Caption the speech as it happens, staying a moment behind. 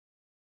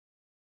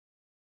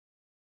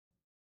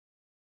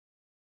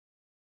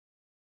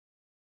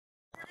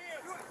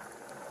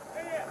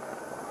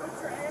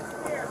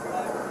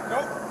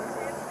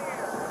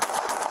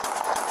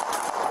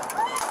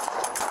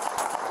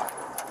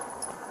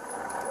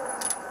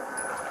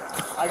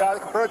I got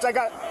it, approach, I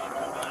got it.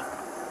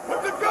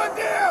 Put the gun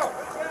down!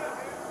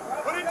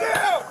 Put it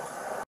down!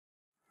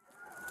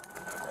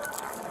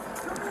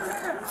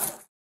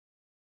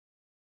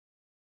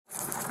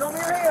 Show me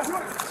your hands.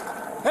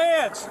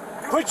 Hands!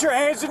 Put your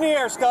hands in the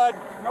air, Scud.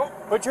 Nope.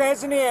 Put your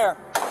hands in the air.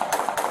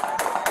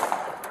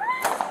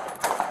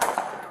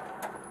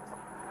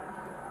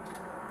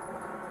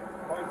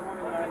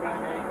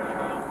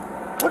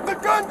 Put the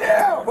gun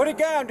down! Put it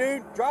down,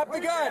 dude. Drop the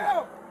gun.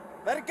 Down.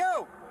 Let it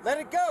go. Let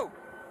it go.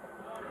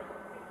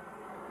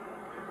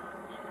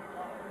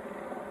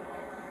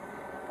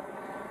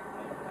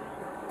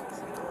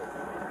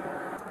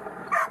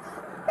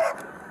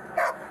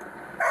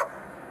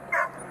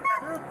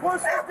 Dude,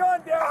 push the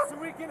gun down so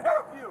we can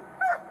help you.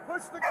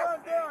 Push the gun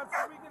down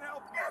so we can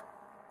help you.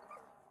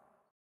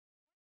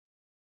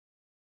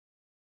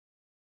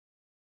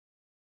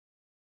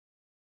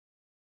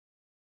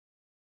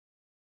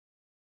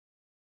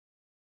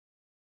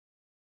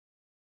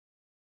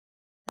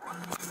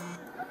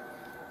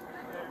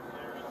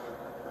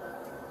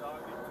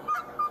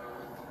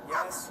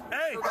 Yes.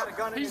 Hey,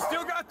 he's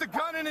still got the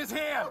gun in his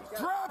hand.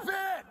 Drop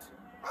it!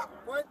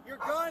 Put your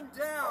gun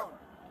down.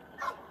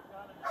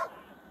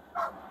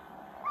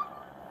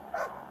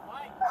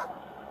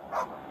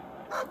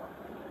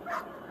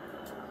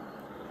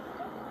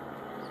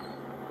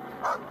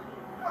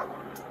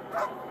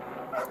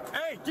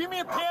 Hey, give me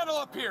a panel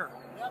up here.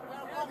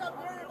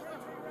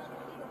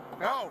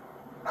 No.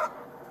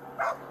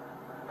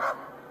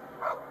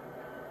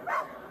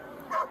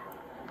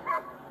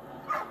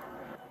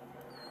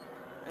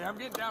 Hey, I'm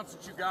getting down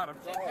since you got him.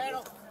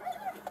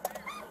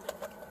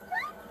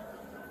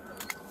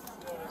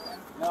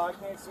 No, I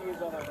can't see his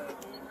other hand.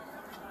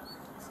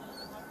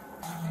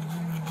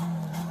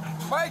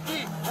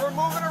 Mikey, we're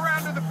moving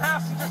around to the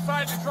passenger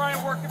side to try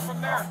and work it from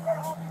there.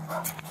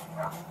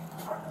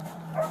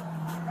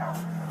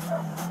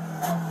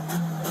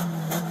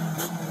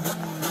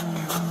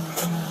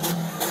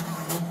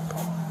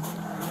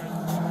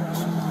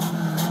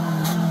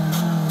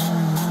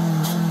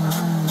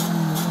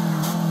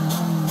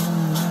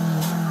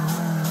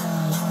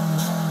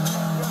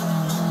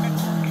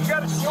 You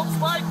got a shield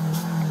spike?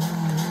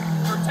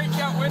 Or take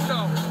that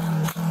window?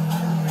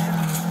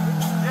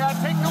 Yeah,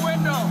 take the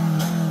window.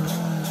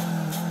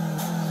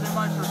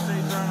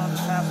 On the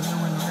passenger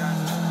window, guys.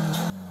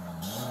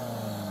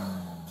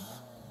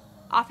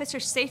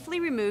 Officers safely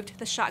removed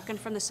the shotgun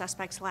from the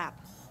suspect's lap.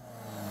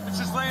 It's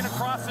just laying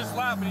across his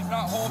lap, but he's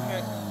not holding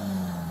it.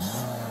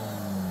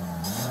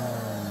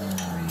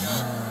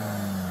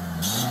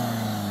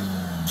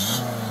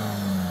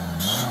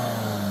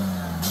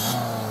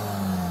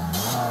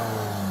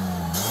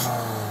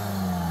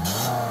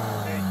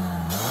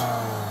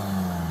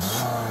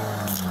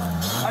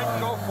 I can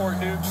go for it,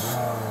 dude.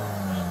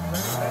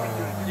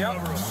 Yep,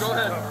 go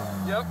ahead.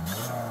 Yep.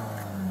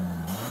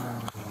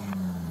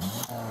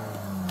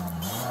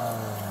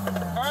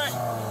 All right.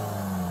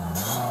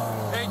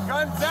 Hey,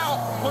 guns out.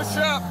 Push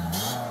up.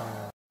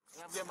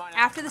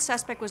 After the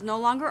suspect was no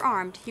longer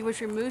armed, he was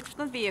removed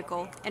from the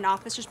vehicle and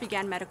officers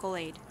began medical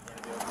aid.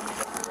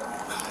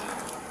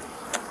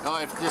 No,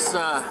 if this,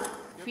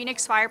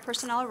 Phoenix fire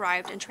personnel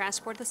arrived and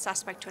transported the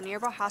suspect to a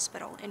nearby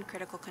hospital in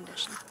critical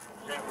condition.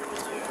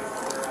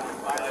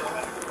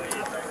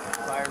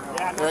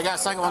 I got a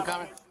second one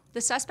coming. The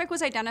suspect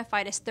was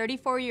identified as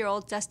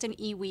 34-year-old Dustin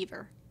E.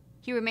 Weaver.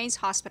 He remains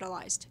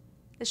hospitalized.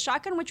 The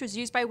shotgun which was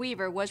used by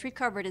Weaver was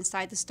recovered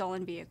inside the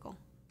stolen vehicle.